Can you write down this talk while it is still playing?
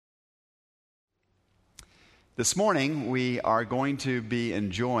This morning, we are going to be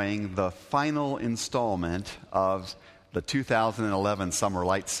enjoying the final installment of the 2011 Summer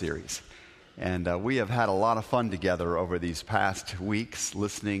Lights series. And we have had a lot of fun together over these past weeks,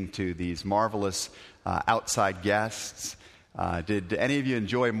 listening to these marvelous outside guests. Did any of you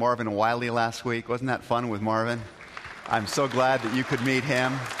enjoy Marvin Wiley last week? Wasn't that fun with Marvin? I'm so glad that you could meet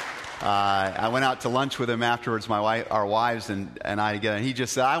him. I went out to lunch with him afterwards, our wives and I together, and he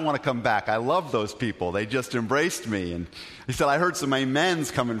just said, I want to come back. I love those people. They just embraced me. And he said, I heard some amens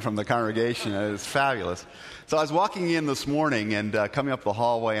coming from the congregation. It was fabulous. So I was walking in this morning and coming up the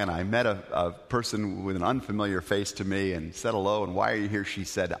hallway, and I met a person with an unfamiliar face to me and said hello, and why are you here? She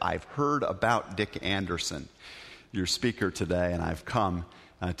said, I've heard about Dick Anderson, your speaker today, and I've come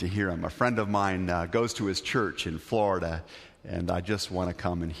to hear him. A friend of mine goes to his church in Florida, and I just want to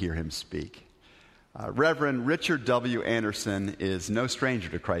come and hear him speak. Reverend Richard W. Anderson is no stranger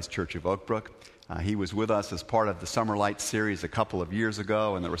to Christ Church of Oak Brook. He was with us as part of the Summer Lights series a couple of years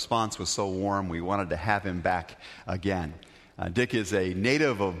ago, and the response was so warm we wanted to have him back again. Dick is a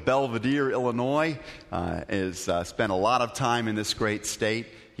native of Belvidere, Illinois, has spent a lot of time in this great state.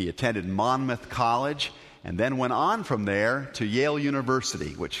 He attended Monmouth College, and then went on from there to Yale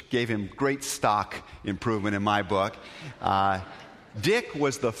University, which gave him great stock improvement in my book. Dick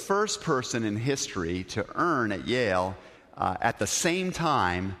was the first person in history to earn at Yale at the same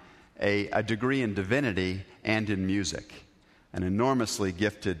time a degree in divinity and in music. An enormously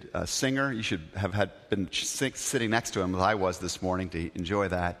gifted singer. You should have been sitting next to him as I was this morning to enjoy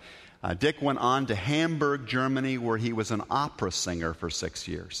that. Dick went on to Hamburg, Germany, where he was an opera singer for 6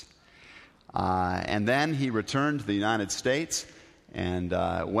 years. And then he returned to the United States and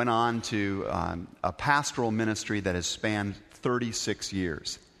went on to a pastoral ministry that has spanned 36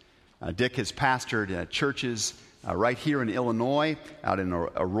 years. Dick has pastored churches right here in Illinois, out in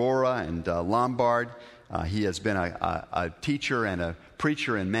Aurora and Lombard. He has been a teacher and a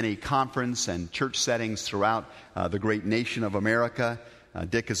preacher in many conference and church settings throughout the great nation of America.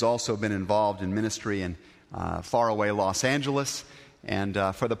 Dick has also been involved in ministry in faraway Los Angeles. And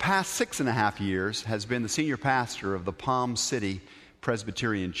for the past 6.5 years has been the senior pastor of the Palm City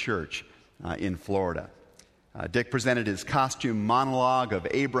Presbyterian Church in Florida. Dick presented his costume monologue of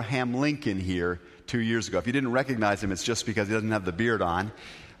Abraham Lincoln here 2 years ago. If you didn't recognize him, it's just because he doesn't have the beard on.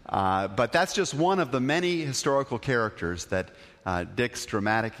 But that's just one of the many historical characters that Dick's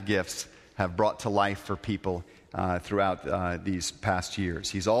dramatic gifts have brought to life for people throughout these past years.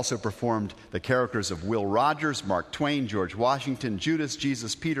 He's also performed the characters of Will Rogers, Mark Twain, George Washington, Judas,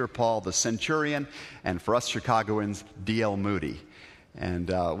 Jesus, Peter, Paul, the Centurion, and for us Chicagoans, D.L. Moody. And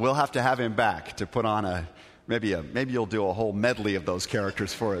we'll have to have him back to put on maybe you'll do a whole medley of those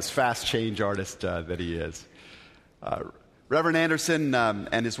characters for us, fast change artist that he is. Reverend Anderson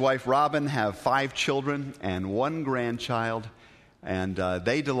and his wife Robin have 5 children and 1 grandchild. And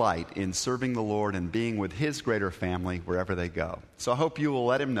they delight in serving the Lord and being with His greater family wherever they go. So I hope you will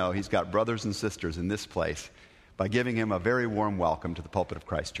let him know he's got brothers and sisters in this place by giving him a very warm welcome to the pulpit of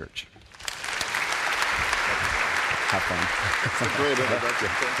Christ Church. Have fun. That's a great introduction.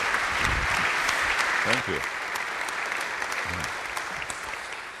 Thank you.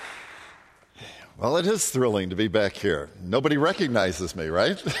 Well, it is thrilling to be back here. Nobody recognizes me,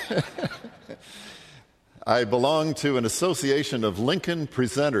 right? I belong to an association of Lincoln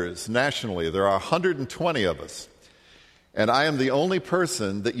presenters nationally. There are 120 of us. And I am the only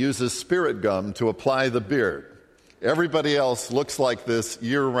person that uses spirit gum to apply the beard. Everybody else looks like this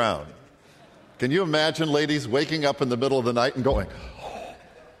year-round. Can you imagine, ladies, waking up in the middle of the night and going,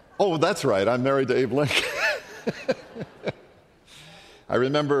 oh, that's right, I'm married to Abe Lincoln. I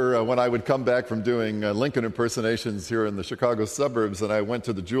remember when I would come back from doing Lincoln impersonations here in the Chicago suburbs, and I went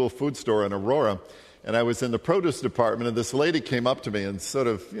to the Jewel Food Store in Aurora, and I was in the produce department, and this lady came up to me and sort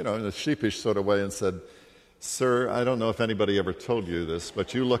of, in a sheepish sort of way and said, Sir, I don't know if anybody ever told you this,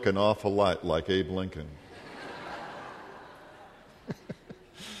 but you look an awful lot like Abe Lincoln.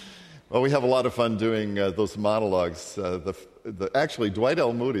 Well, we have a lot of fun doing those monologues. Actually, Dwight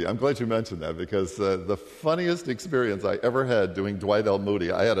L. Moody, I'm glad you mentioned that, because the funniest experience I ever had doing Dwight L.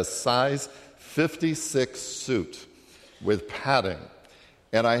 Moody, I had a size 56 suit with padding.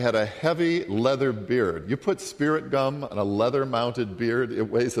 And I had a heavy leather beard. You put spirit gum on a leather-mounted beard, it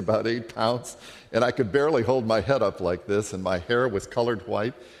weighs about 8 pounds. And I could barely hold my head up like this, and my hair was colored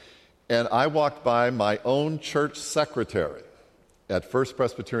white. And I walked by my own church secretary at First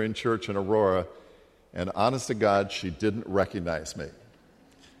Presbyterian Church in Aurora, and honest to God, she didn't recognize me.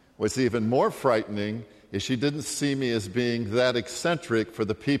 What's even more frightening is she didn't see me as being that eccentric for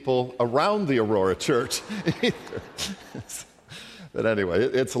the people around the Aurora church either. But anyway,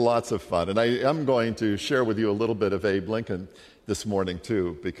 it's lots of fun. And I am going to share with you a little bit of Abe Lincoln this morning,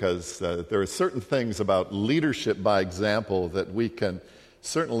 too, because there are certain things about leadership by example that we can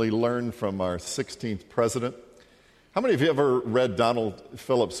certainly learn from our 16th president. How many of you ever read Donald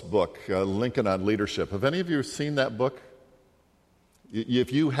Phillips' book, Lincoln on Leadership? Have any of you seen that book?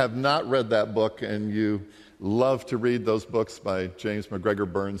 If you have not read that book and you love to read those books by James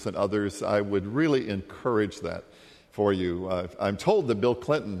McGregor Burns and others, I would really encourage that for you. I'm told that Bill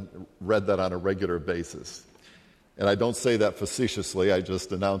Clinton read that on a regular basis. And I don't say that facetiously, I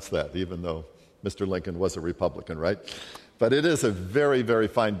just announce that, even though Mr. Lincoln was a Republican, right? But it is a very, very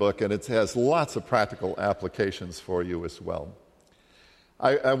fine book, and it has lots of practical applications for you as well.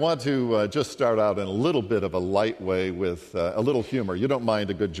 I want to just start out in a little bit of a light way with a little humor. You don't mind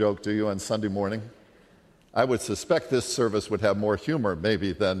a good joke, do you, on Sunday morning? I would suspect this service would have more humor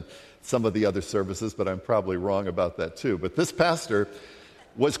maybe than some of the other services, but I'm probably wrong about that too. But this pastor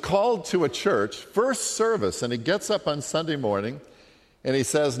was called to a church, first service, and he gets up on Sunday morning and he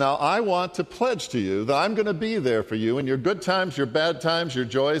says, "Now I want to pledge to you that I'm going to be there for you in your good times, your bad times, your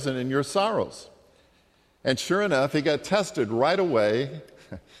joys, and in your sorrows." And sure enough, he got tested right away.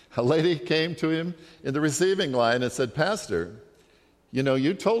 A lady came to him in the receiving line and said, "Pastor, you know,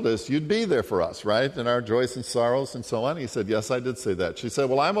 you told us you'd be there for us, right? In our joys and sorrows and so on." He said, "Yes, I did say that." She said,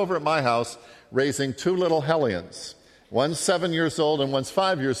 "Well, I'm over at my house raising two little hellions. One's 7 years old and one's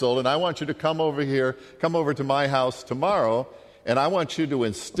 5 years old, and I want you to come over to my house tomorrow, and I want you to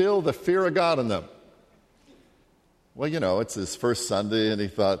instill the fear of God in them." Well, you know, it's his first Sunday, and he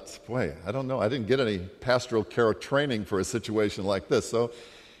thought, boy, I don't know. I didn't get any pastoral care training for a situation like this. So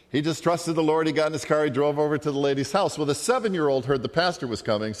he just trusted the Lord. He got in his car. He drove over to the lady's house. Well, the 7-year-old heard the pastor was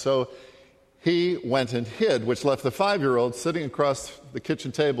coming, so he went and hid, which left the 5-year-old sitting across the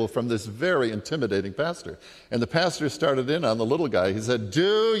kitchen table from this very intimidating pastor. And the pastor started in on the little guy. He said,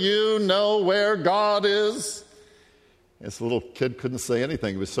 "Do you know where God is?" This little kid couldn't say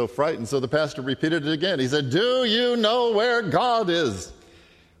anything. He was so frightened. So the pastor repeated it again. He said, "Do you know where God is?"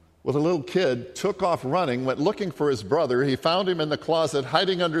 Well, the little kid took off running, went looking for his brother. He found him in the closet,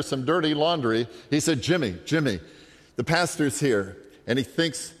 hiding under some dirty laundry. He said, Jimmy, the pastor's here. And he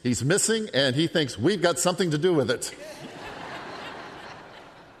thinks he's missing, and he thinks we've got something to do with it.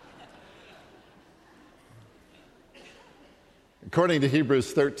 According to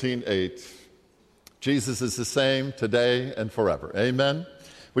Hebrews 13:8, Jesus is the same today and forever. Amen?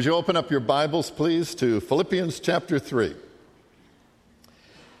 Would you open up your Bibles, please, to Philippians chapter 3.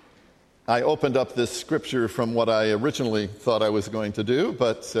 I opened up this scripture from what I originally thought I was going to do,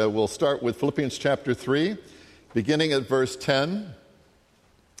 but we'll start with Philippians chapter 3, beginning at verse 10.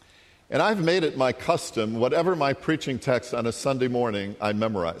 And I've made it my custom, whatever my preaching text on a Sunday morning, I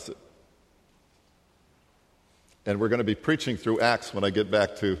memorize it. And we're going to be preaching through Acts when I get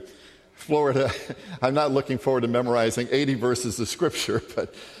back to Florida. I'm not looking forward to memorizing 80 verses of Scripture,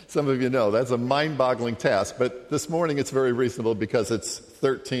 but some of you know that's a mind-boggling task. But this morning it's very reasonable because it's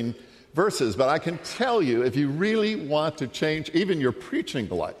 13 verses. But I can tell you, if you really want to change even your preaching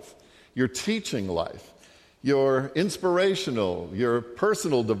life, your teaching life, your inspirational, your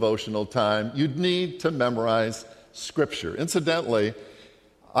personal devotional time, you'd need to memorize Scripture. Incidentally,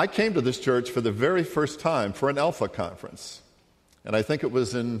 I came to this church for the very first time for an Alpha conference. And I think it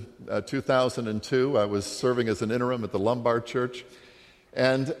was in 2002. I was serving as an interim at the Lombard Church.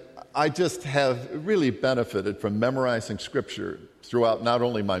 And I just have really benefited from memorizing Scripture throughout not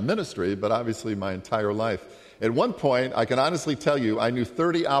only my ministry, but obviously my entire life. At one point, I can honestly tell you, I knew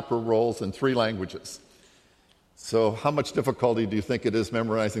 30 opera rolls in 3 languages. So how much difficulty do you think it is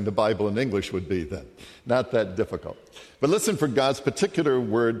memorizing the Bible in English would be then? Not that difficult. But listen for God's particular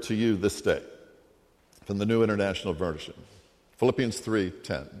word to you this day from the New International Version. Philippians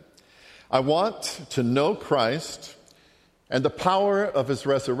 3:10. I want to know Christ and the power of his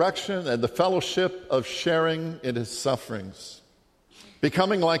resurrection and the fellowship of sharing in his sufferings,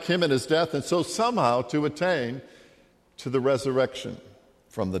 becoming like him in his death, and so somehow to attain to the resurrection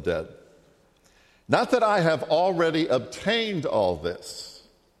from the dead. Not that I have already obtained all this,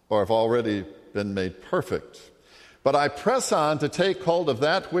 or have already been made perfect, but I press on to take hold of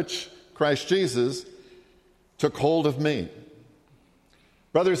that which Christ Jesus took hold of me.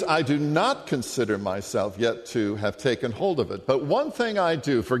 Brothers, I do not consider myself yet to have taken hold of it, but one thing I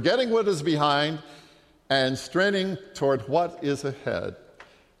do, forgetting what is behind and straining toward what is ahead,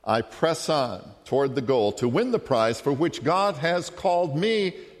 I press on toward the goal to win the prize for which God has called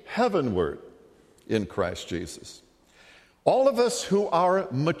me heavenward in Christ Jesus. All of us who are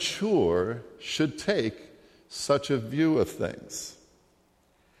mature should take such a view of things.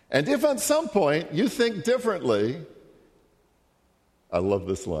 And if at some point you think differently, I love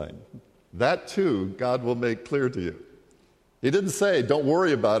this line. That too, God will make clear to you. He didn't say, don't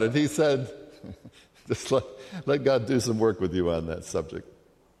worry about it. He said, just let God do some work with you on that subject.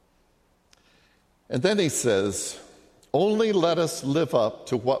 And then he says, only let us live up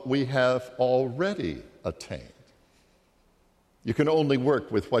to what we have already attained. You can only work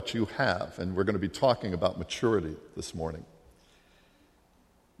with what you have, and we're going to be talking about maturity this morning.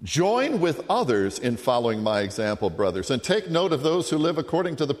 Join with others in following my example, brothers, and take note of those who live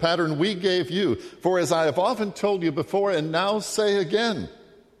according to the pattern we gave you. For as I have often told you before and now say again,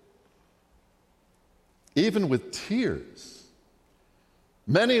 even with tears,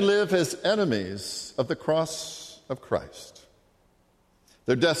 many live as enemies of the cross of Christ.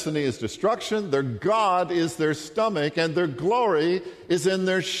 Their destiny is destruction, their God is their stomach, and their glory is in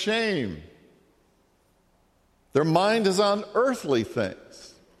their shame. Their mind is on earthly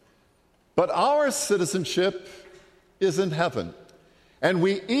things. But our citizenship is in heaven, and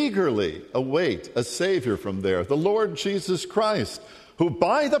we eagerly await a Savior from there, the Lord Jesus Christ, who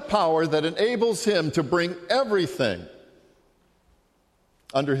by the power that enables him to bring everything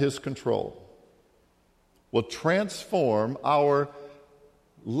under his control will transform our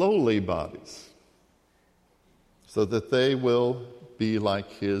lowly bodies so that they will be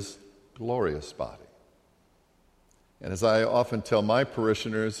like his glorious body. And as I often tell my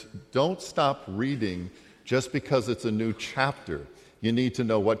parishioners, don't stop reading just because it's a new chapter. You need to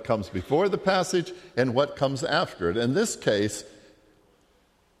know what comes before the passage and what comes after it. In this case,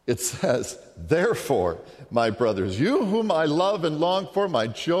 it says, therefore, my brothers, you whom I love and long for, my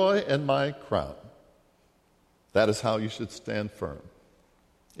joy and my crown. That is how you should stand firm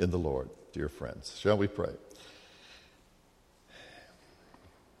in the Lord, dear friends. Shall we pray?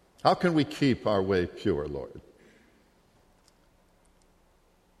 How can we keep our way pure, Lord?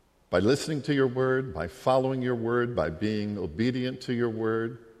 By listening to your word, by following your word, by being obedient to your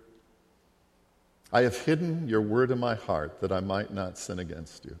word. I have hidden your word in my heart that I might not sin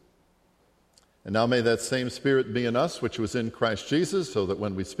against you. And now may that same Spirit be in us which was in Christ Jesus, so that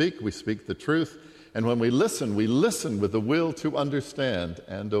when we speak the truth. And when we listen with the will to understand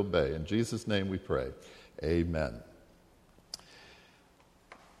and obey. In Jesus' name we pray. Amen.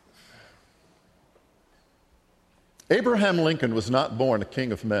 Abraham Lincoln was not born a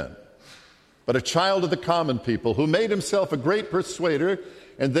king of men, but a child of the common people who made himself a great persuader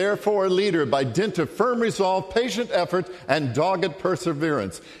and therefore a leader by dint of firm resolve, patient effort, and dogged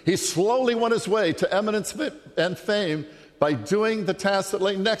perseverance. He slowly won his way to eminence and fame by doing the task that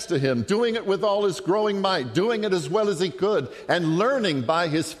lay next to him, doing it with all his growing might, doing it as well as he could, and learning by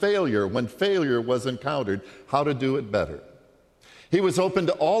his failure, when failure was encountered, how to do it better. He was open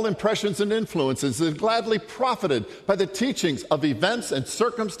to all impressions and influences and gladly profited by the teachings of events and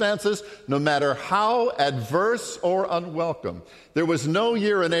circumstances, no matter how adverse or unwelcome. There was no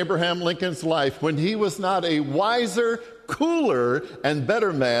year in Abraham Lincoln's life when he was not a wiser, cooler, and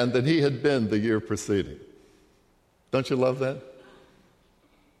better man than he had been the year preceding. Don't you love that?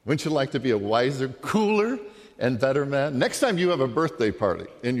 Wouldn't you like to be a wiser, cooler, and better man? Next time you have a birthday party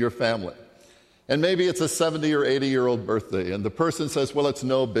in your family, and maybe it's a 70 or 80-year-old birthday, and the person says, well, it's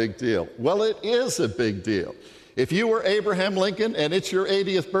no big deal. Well, it is a big deal. If you were Abraham Lincoln and it's your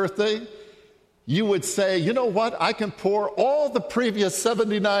 80th birthday, you would say, you know what? I can pour all the previous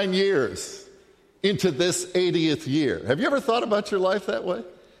 79 years into this 80th year. Have you ever thought about your life that way?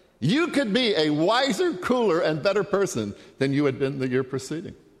 You could be a wiser, cooler, and better person than you had been the year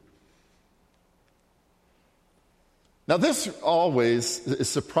preceding. Now, this always is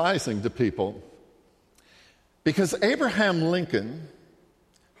surprising to people because Abraham Lincoln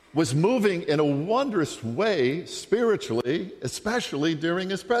was moving in a wondrous way spiritually, especially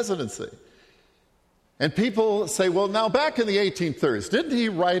during his presidency. And people say, well, now back in the 1830s, didn't he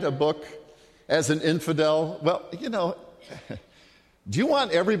write a book as an infidel? Well, you know, do you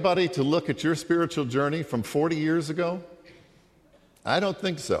want everybody to look at your spiritual journey from 40 years ago? I don't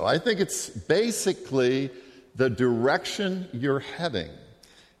think so. I think it's basically the direction you're heading.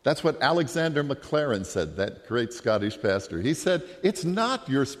 That's what Alexander MacLaren said, that great Scottish pastor. He said, it's not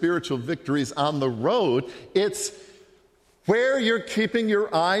your spiritual victories on the road, it's where you're keeping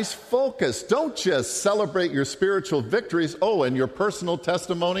your eyes focused. Don't just celebrate your spiritual victories, and your personal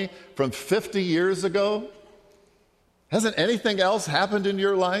testimony from 50 years ago. Hasn't anything else happened in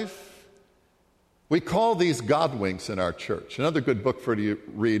your life? We call these God winks in our church. Another good book for you to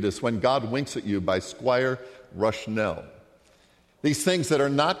read is When God Winks at You by Squire Rushnell. These things that are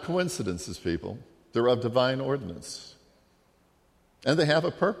not coincidences, people, they're of divine ordinance. And they have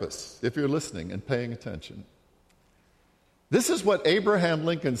a purpose if you're listening and paying attention. This is what Abraham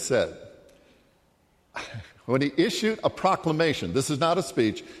Lincoln said. when he issued a proclamation, this is not a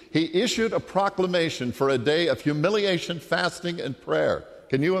speech, he issued a proclamation for a day of humiliation, fasting, and prayer.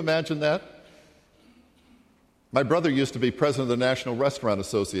 Can you imagine that? My brother used to be president of the National Restaurant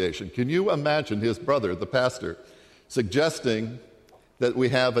Association. Can you imagine his brother, the pastor, suggesting that we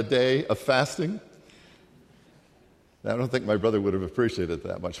have a day of fasting? I don't think my brother would have appreciated it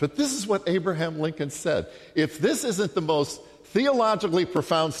that much. But this is what Abraham Lincoln said. If this isn't the most theologically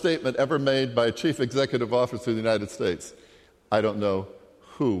profound statement ever made by a chief executive officer of the United States, I don't know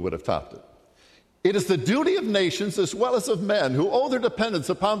who would have topped it. It is the duty of nations as well as of men who owe their dependence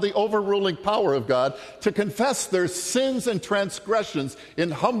upon the overruling power of God to confess their sins and transgressions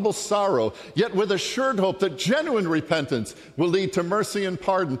in humble sorrow, yet with assured hope that genuine repentance will lead to mercy and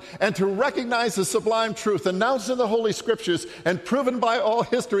pardon, and to recognize the sublime truth announced in the Holy Scriptures and proven by all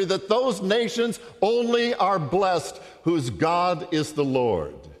history that those nations only are blessed whose God is the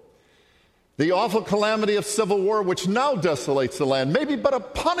Lord. The awful calamity of civil war, which now desolates the land, may be but a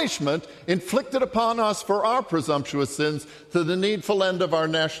punishment inflicted upon us for our presumptuous sins to the needful end of our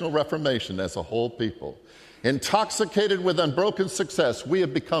national reformation as a whole people. Intoxicated with unbroken success, we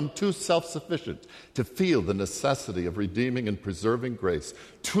have become too self-sufficient to feel the necessity of redeeming and preserving grace,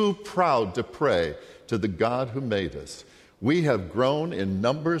 too proud to pray to the God who made us. We have grown in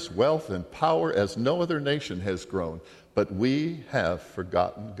numbers, wealth, and power as no other nation has grown, but we have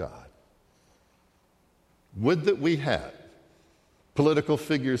forgotten God. Would that we had political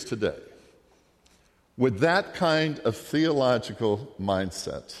figures today with that kind of theological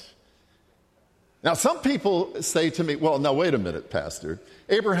mindset. Now, some people say to me, well, now wait a minute, Pastor.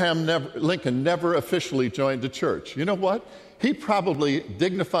 Abraham Lincoln never officially joined a church. You know what? He probably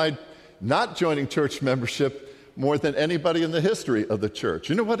dignified not joining church membership more than anybody in the history of the church.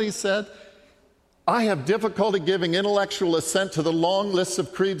 You know what he said? I have difficulty giving intellectual assent to the long lists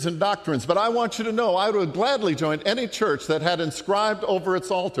of creeds and doctrines, but I want you to know I would gladly join any church that had inscribed over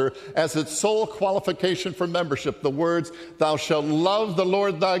its altar as its sole qualification for membership the words, "Thou shalt love the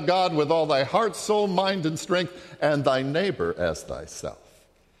Lord thy God with all thy heart, soul, mind, and strength, and thy neighbor as thyself."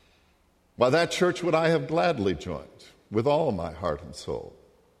 Why, that church would I have gladly joined with all my heart and soul.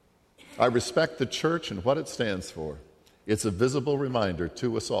 I respect the church and what it stands for. It's a visible reminder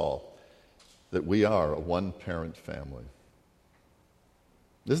to us all that we are a one-parent family.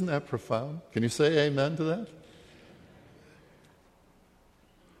 Isn't that profound? Can you say amen to that?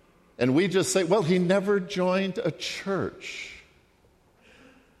 And we just say, well, he never joined a church.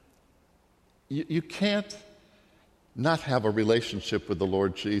 You can't not have a relationship with the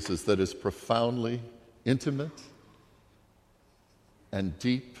Lord Jesus that is profoundly intimate and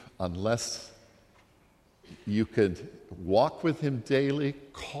deep unless you could walk with him daily,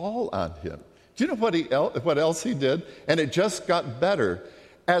 call on him. Do you know what else he did? And it just got better.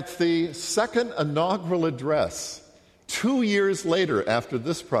 At the second inaugural address, 2 years later after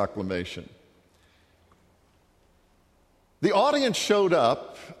this proclamation, the audience showed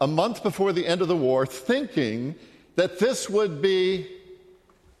up a month before the end of the war thinking that this would be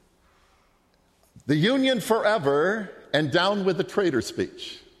the Union forever and down with the traitor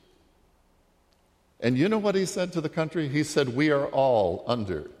speech. And you know what he said to the country? He said, we are all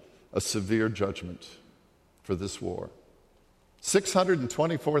under a severe judgment for this war.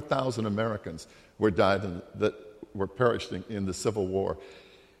 624,000 Americans that were perished in the Civil War.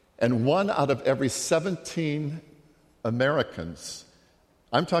 And 1 out of every 17 Americans,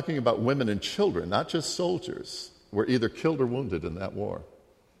 I'm talking about women and children, not just soldiers, were either killed or wounded in that war.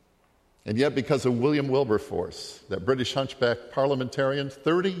 And yet, because of William Wilberforce, that British hunchback parliamentarian,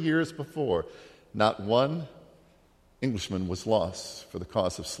 30 years before, not one Englishman was lost for the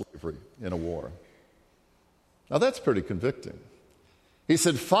cause of slavery in a war. Now that's pretty convicting. He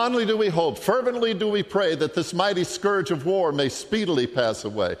said, fondly do we hope, fervently do we pray that this mighty scourge of war may speedily pass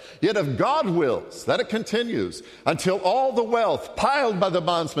away. Yet if God wills, that it continues until all the wealth piled by the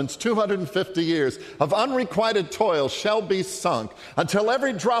bondsman's 250 years of unrequited toil shall be sunk, until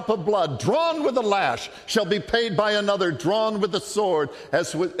every drop of blood drawn with a lash shall be paid by another drawn with a sword,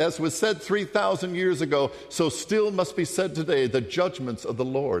 as was said 3,000 years ago, so still must be said today, the judgments of the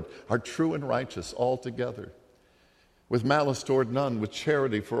Lord are true and righteous altogether. With malice toward none, with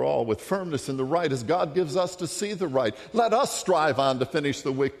charity for all, with firmness in the right, as God gives us to see the right. Let us strive on to finish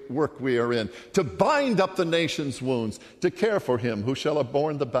the work we are in, to bind up the nation's wounds, to care for him who shall have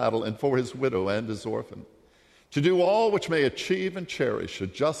borne the battle, and for his widow and his orphan. To do all which may achieve and cherish a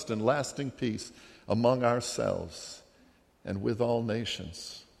just and lasting peace among ourselves and with all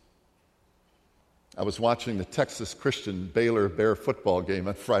nations. I was watching the Texas Christian Baylor Bear football game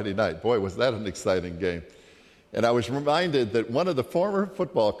on Friday night. Boy, was that an exciting game. And I was reminded that one of the former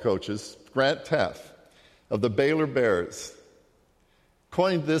football coaches, Grant Teff, of the Baylor Bears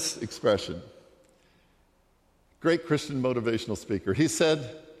coined this expression. Great Christian motivational speaker. He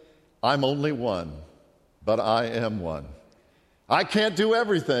said, "I'm only one, but I am one. I can't do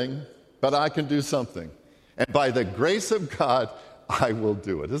everything, but I can do something. And by the grace of God, I will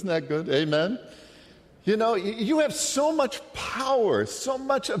do it." Isn't that good? Amen? You know, you have so much power, so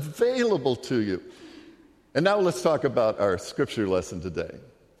much available to you. And now let's talk about our scripture lesson today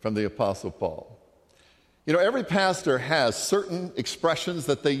from the Apostle Paul. You know, every pastor has certain expressions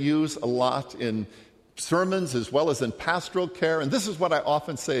that they use a lot in sermons as well as in pastoral care. And this is what I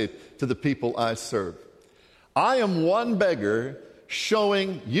often say to the people I serve. I am one beggar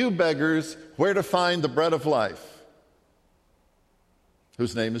showing you beggars where to find the bread of life,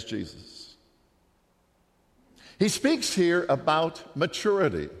 whose name is Jesus. He speaks here about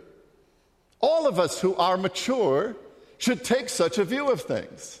maturity. All of us who are mature should take such a view of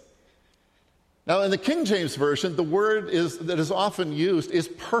things. Now, in the King James Version, the word that is often used is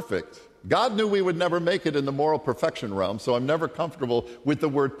perfect. God knew we would never make it in the moral perfection realm, so I'm never comfortable with the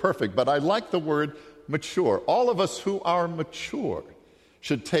word perfect, but I like the word mature. All of us who are mature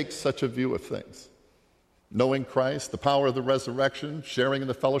should take such a view of things. Knowing Christ, the power of the resurrection, sharing in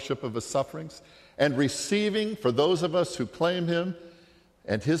the fellowship of his sufferings, and receiving, for those of us who claim him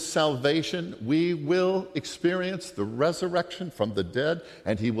and his salvation, we will experience the resurrection from the dead,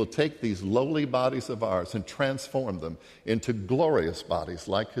 and he will take these lowly bodies of ours and transform them into glorious bodies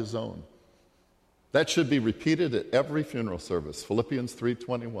like his own. That should be repeated at every funeral service, Philippians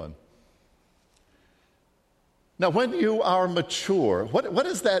 3:21. Now, when you are mature, what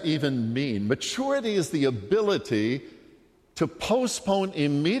does that even mean? Maturity is the ability to postpone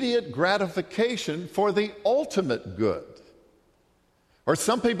immediate gratification for the ultimate good. Or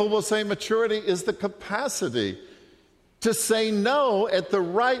some people will say maturity is the capacity to say no at the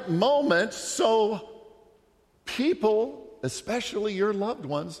right moment so people, especially your loved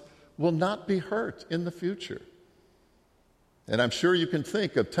ones, will not be hurt in the future. And I'm sure you can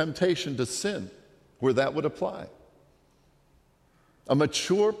think of temptation to sin where that would apply. A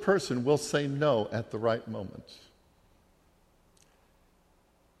mature person will say no at the right moment.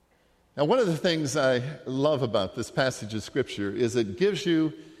 Now, one of the things I love about this passage of Scripture is it gives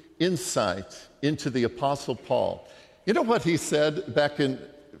you insight into the Apostle Paul. You know what he said back in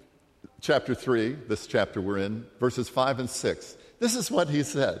chapter 3, this chapter we're in, verses 5 and 6? This is what he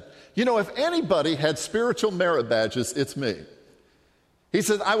said. You know, if anybody had spiritual merit badges, it's me. He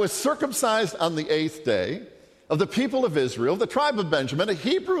said, I was circumcised on the 8th day of the people of Israel, the tribe of Benjamin, a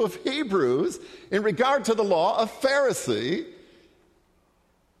Hebrew of Hebrews, in regard to the law, a Pharisee.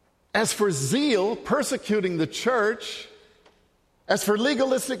 As for zeal, persecuting the church. As for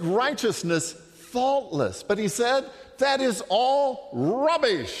legalistic righteousness, faultless. But he said, that is all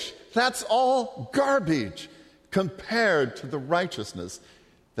rubbish. That's all garbage compared to the righteousness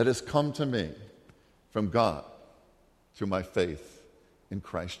that has come to me from God through my faith in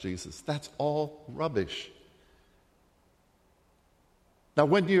Christ Jesus. That's all rubbish. Now,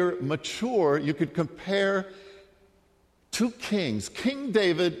 when you're mature, you could compare two kings, King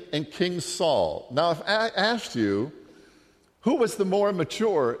David and King Saul. Now, if I asked you who was the more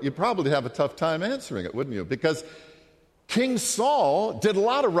mature, you'd probably have a tough time answering it, wouldn't you? Because King Saul did a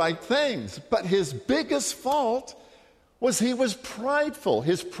lot of right things, but his biggest fault was he was prideful.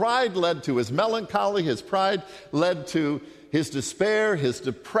 His pride led to his melancholy. His pride led to his despair, his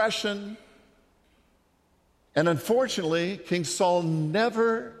depression. And unfortunately, King Saul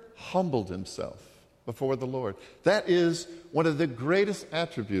never humbled himself before the Lord. That is one of the greatest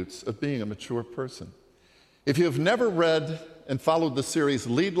attributes of being a mature person. If you have never read and followed the series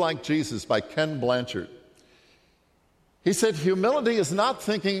Lead Like Jesus by Ken Blanchard, he said, humility is not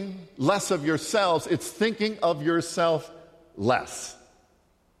thinking less of yourselves, it's thinking of yourself less.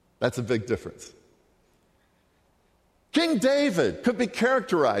 That's a big difference. King David could be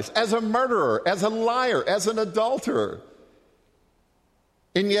characterized as a murderer, as a liar, as an adulterer.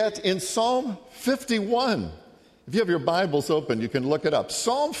 And yet in Psalm 51, if you have your Bibles open, you can look it up.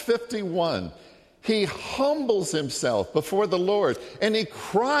 Psalm 51, he humbles himself before the Lord and he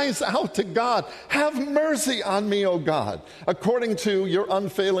cries out to God, have mercy on me, O God, according to your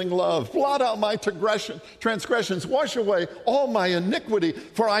unfailing love. Blot out my transgressions, wash away all my iniquity,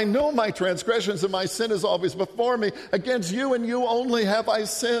 for I know my transgressions and my sin is always before me. Against you and you only have I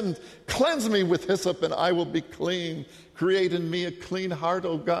sinned. Cleanse me with hyssop and I will be clean. Create in me a clean heart,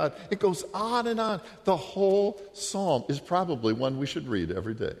 O God. It goes on and on. The whole psalm is probably one we should read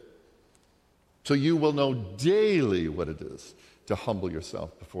every day. So you will know daily what it is to humble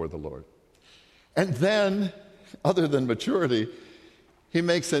yourself before the Lord. And then, other than maturity, he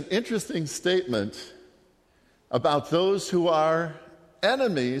makes an interesting statement about those who are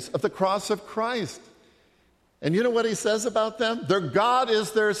enemies of the cross of Christ. And you know what he says about them? Their God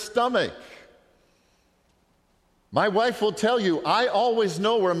is their stomach. My wife will tell you, I always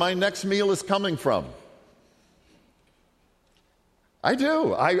know where my next meal is coming from. I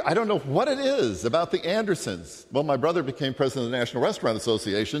do. I don't know what it is about the Andersons. Well, my brother became president of the National Restaurant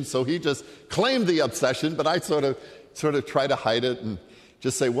Association, so he just claimed the obsession, but I sort of try to hide it and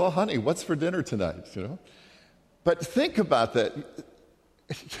just say, well, honey, what's for dinner tonight? You know? But think about that.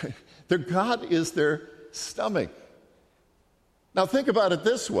 Their God is their stomach. Now think about it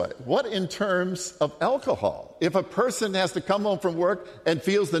this way. What in terms of alcohol? If a person has to come home from work and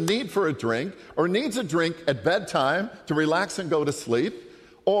feels the need for a drink, or needs a drink at bedtime to relax and go to sleep,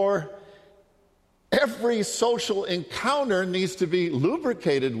 or every social encounter needs to be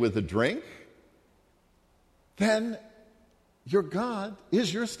lubricated with a drink, then your God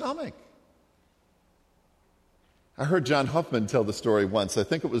is your stomach. I heard John Huffman tell the story once. I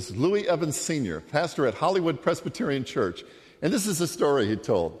think it was Louis Evans Sr., pastor at Hollywood Presbyterian Church. And this is the story he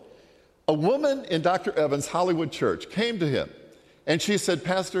told. A woman in Dr. Evans' Hollywood church came to him, and she said,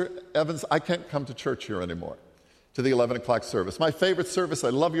 Pastor Evans, I can't come to church here anymore, to the 11 o'clock service. My favorite service, I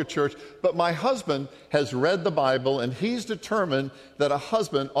love your church, but my husband has read the Bible, and he's determined that a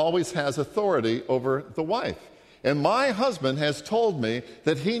husband always has authority over the wife. And my husband has told me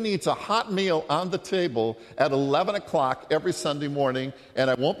that he needs a hot meal on the table at 11 o'clock every Sunday morning, and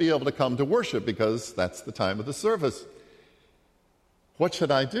I won't be able to come to worship because that's the time of the service. What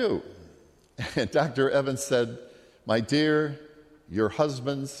should I do? And Dr. Evans said, my dear, your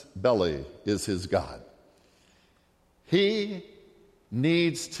husband's belly is his God. He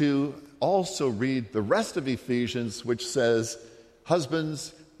needs to also read the rest of Ephesians, which says,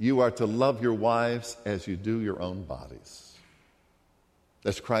 husbands, you are to love your wives as you do your own bodies,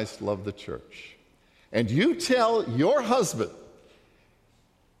 as Christ loved the church. And you tell your husband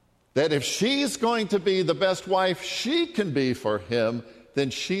that if she's going to be the best wife she can be for him, then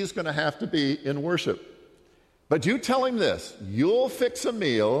she's going to have to be in worship. But you tell him this, you'll fix a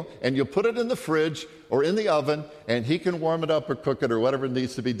meal and you'll put it in the fridge or in the oven, and he can warm it up or cook it or whatever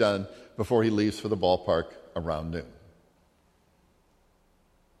needs to be done before he leaves for the ballpark around noon.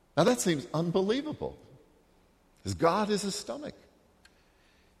 Now that seems unbelievable, because God is his stomach.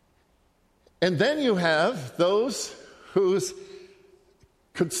 And then you have those whose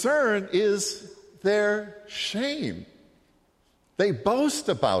concern is their shame. They boast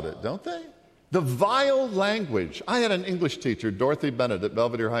about it, don't they? The vile language. I had an English teacher, Dorothy Bennett, at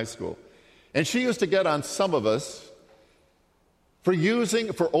Belvedere High School, and she used to get on some of us for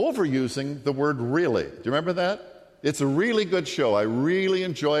overusing the word really. Do you remember that? It's a really good show. I really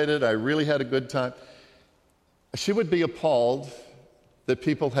enjoyed it. I really had a good time. She would be appalled that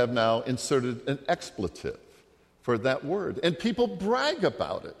people have now inserted an expletive for that word, and people brag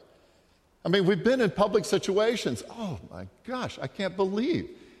about it. I mean, we've been in public situations. Oh my gosh, I can't believe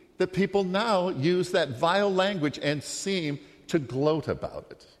that people now use that vile language and seem to gloat about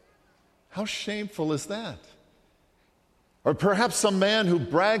it. How shameful is that? Or perhaps some man who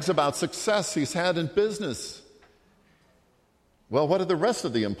brags about success he's had in business. Well, what are the rest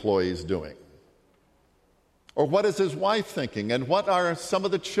of the employees doing? Or what is his wife thinking? And what are some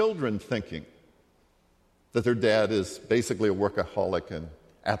of the children thinking? That their dad is basically a workaholic and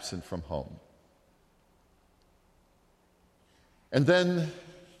absent from home. And then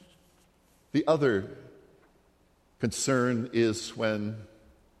the other concern is when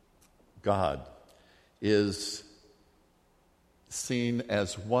God is seen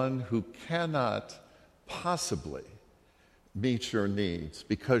as one who cannot possibly meet your needs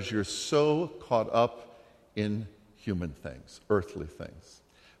because you're so caught up in human things, earthly things.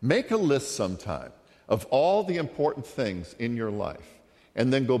 Make a list sometime of all the important things in your life,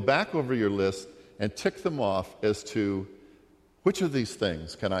 and then go back over your list and tick them off as to which of these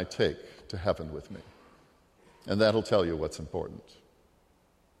things can I take to heaven with me? And that'll tell you what's important.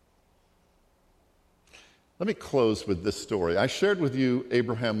 Let me close with this story. I shared with you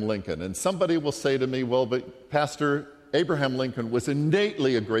Abraham Lincoln, and somebody will say to me, well, but Pastor, Abraham Lincoln was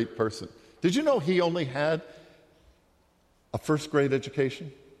innately a great person. Did you know he only had a first-grade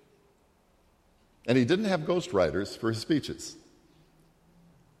education? And he didn't have ghostwriters for his speeches.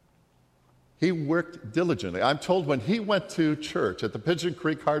 He worked diligently. I'm told when he went to church at the Pigeon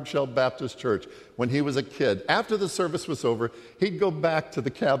Creek Hardshell Baptist Church when he was a kid, after the service was over, he'd go back to the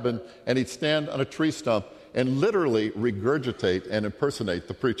cabin and he'd stand on a tree stump and literally regurgitate and impersonate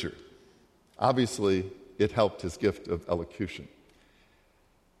the preacher. Obviously, it helped his gift of elocution.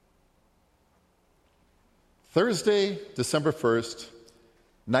 Thursday, December 1st,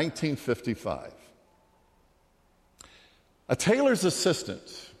 1955. A tailor's assistant,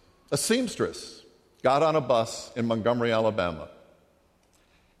 a seamstress, got on a bus in Montgomery, Alabama.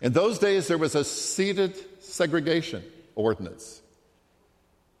 In those days, there was a seated segregation ordinance.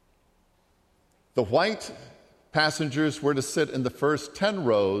 The white passengers were to sit in the first 10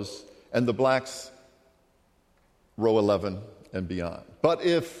 rows, and the blacks row 11 and beyond. But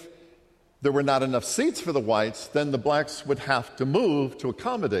if there were not enough seats for the whites, then the blacks would have to move to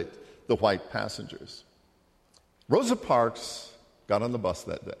accommodate the white passengers. Rosa Parks got on the bus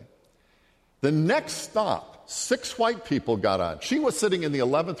that day. The next stop, 6 white people got on. She was sitting in the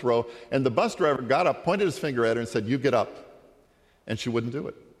 11th row, and the bus driver got up, pointed his finger at her, and said, "You get up." And she wouldn't do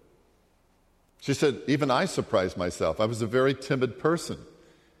it. She said, "Even I surprised myself. I was a very timid person.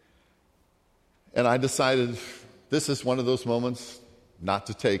 And I decided this is one of those moments not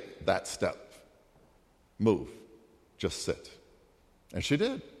to take that step. Move. Just sit." And she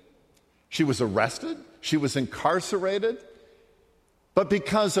did. She was arrested. She was incarcerated. But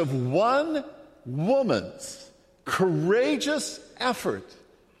because of one woman's courageous effort,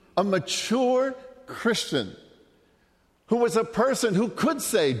 a mature Christian who was a person who could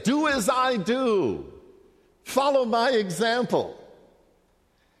say, "Do as I do. Follow my example."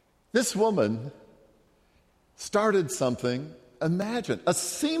 This woman started something. Imagine, a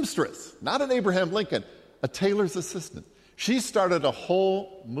seamstress, not an Abraham Lincoln, a tailor's assistant. She started a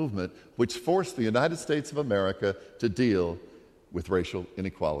whole movement which forced the United States of America to deal with racial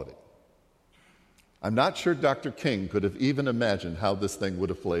inequality. I'm not sure Dr. King could have even imagined how this thing would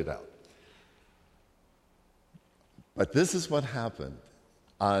have played out. But this is what happened.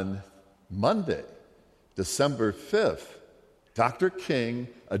 On Monday, December 5th, Dr. King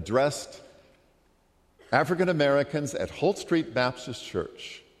addressed African Americans at Holt Street Baptist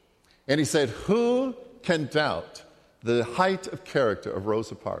Church. And he said, "Who can doubt the height of character of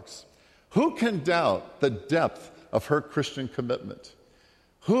Rosa Parks? Who can doubt the depth of her Christian commitment?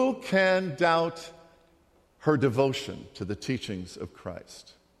 Who can doubt her devotion to the teachings of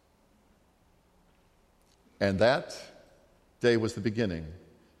Christ?" And that day was the beginning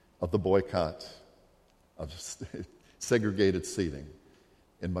of the boycott of segregated seating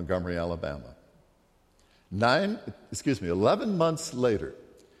in Montgomery, Alabama. 11 months later,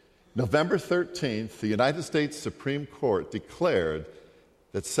 November 13th, the United States Supreme Court declared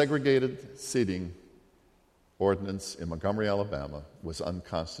that segregated seating ordinance in Montgomery, Alabama was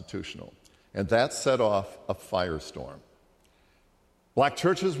unconstitutional. And that set off a firestorm. Black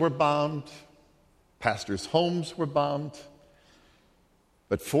churches were bombed, pastors' homes were bombed.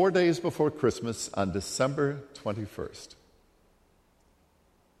 But 4 days before Christmas, on December 21st,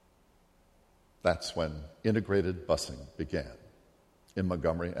 that's when integrated busing began in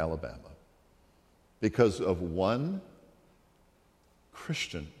Montgomery, Alabama, because of one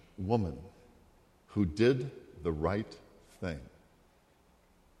Christian woman who did the right thing.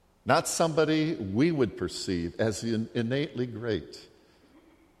 Not somebody we would perceive as innately great,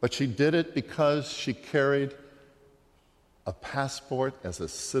 but she did it because she carried a passport as a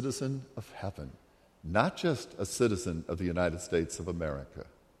citizen of heaven, not just a citizen of the United States of America.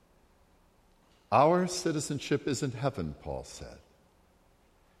 Our citizenship is in heaven, Paul said.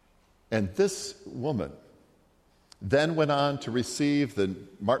 And this woman then went on to receive the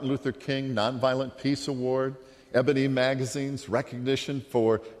Martin Luther King Nonviolent Peace Award, Ebony Magazine's recognition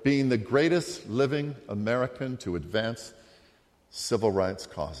for being the greatest living American to advance civil rights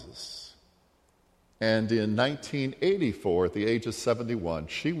causes. And in 1984, at the age of 71,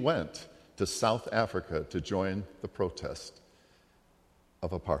 she went to South Africa to join the protest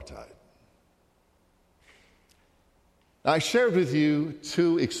of apartheid. I shared with you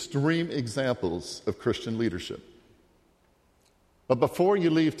 2 extreme examples of Christian leadership. But before you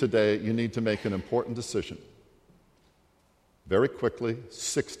leave today, you need to make an important decision. Very quickly,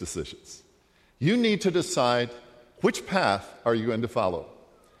 6 decisions. You need to decide, which path are you going to follow?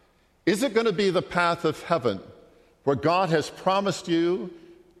 Is it going to be the path of heaven, where God has promised you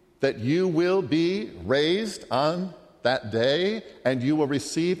that you will be raised on that day and you will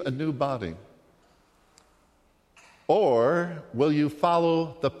receive a new body? Or will you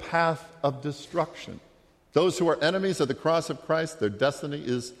follow the path of destruction? Those who are enemies of the cross of Christ, their destiny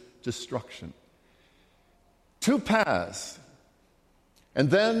is destruction. 2 paths. And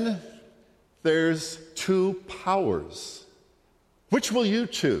then there's 2 powers. Which will you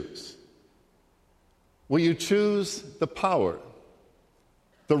choose? Will you choose the power,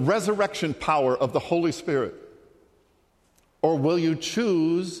 the resurrection power of the Holy Spirit? Or will you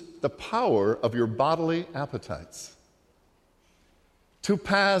choose the power of your bodily appetites? 2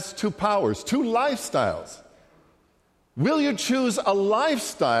 paths, 2 powers, 2 lifestyles. Will you choose a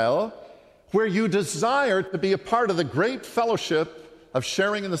lifestyle where you desire to be a part of the great fellowship of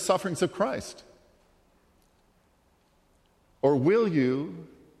sharing in the sufferings of Christ? Or will you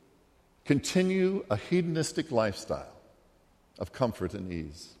continue a hedonistic lifestyle of comfort and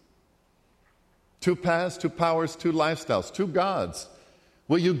ease? Two paths, two powers, two lifestyles, two gods.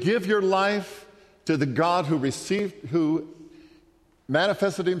 Will you give your life to the God who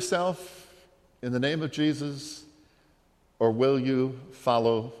manifested himself in the name of Jesus, or will you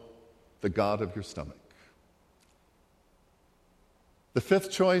follow the God of your stomach? The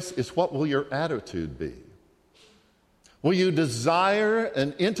fifth choice is, what will your attitude be? Will you desire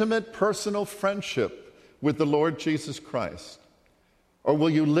an intimate personal friendship with the Lord Jesus Christ? Or will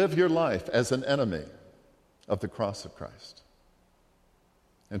you live your life as an enemy of the cross of Christ?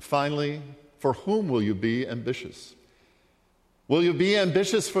 And finally, for whom will you be ambitious? Will you be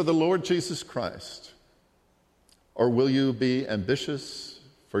ambitious for the Lord Jesus Christ? Or will you be ambitious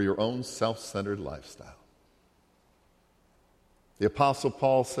for your own self-centered lifestyle? The Apostle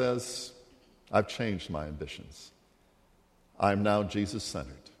Paul says, I've changed my ambitions. I'm now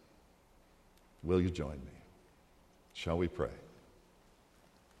Jesus-centered. Will you join me? Shall we pray?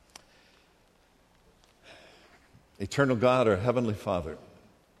 Eternal God, our Heavenly Father,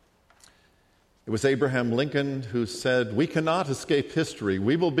 it was Abraham Lincoln who said, we cannot escape history.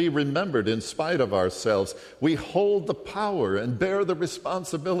 We will be remembered in spite of ourselves. We hold the power and bear the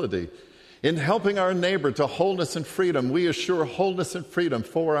responsibility. In helping our neighbor to wholeness and freedom, we assure wholeness and freedom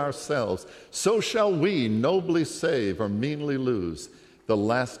for ourselves. So shall we nobly save or meanly lose the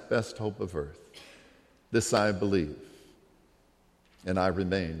last best hope of earth. This I believe, and I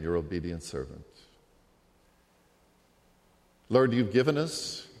remain your obedient servant. Lord, you've given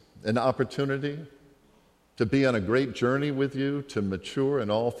us an opportunity to be on a great journey with you, to mature in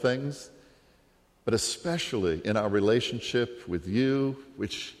all things, but especially in our relationship with you,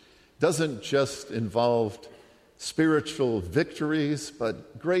 which doesn't just involve spiritual victories,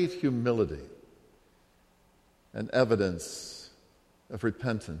 but great humility and evidence of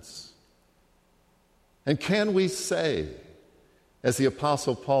repentance. And can we say, as the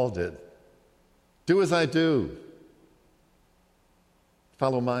Apostle Paul did, do as I do,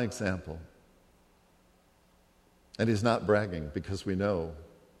 follow my example? And he's not bragging, because we know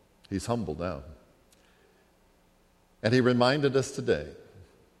he's humble now. And he reminded us today,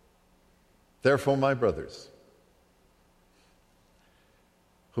 therefore, my brothers,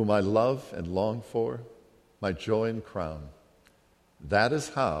 whom I love and long for, my joy and crown, that is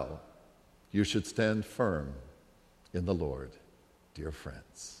how you should stand firm in the Lord, dear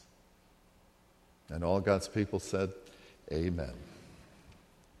friends. And all God's people said, amen.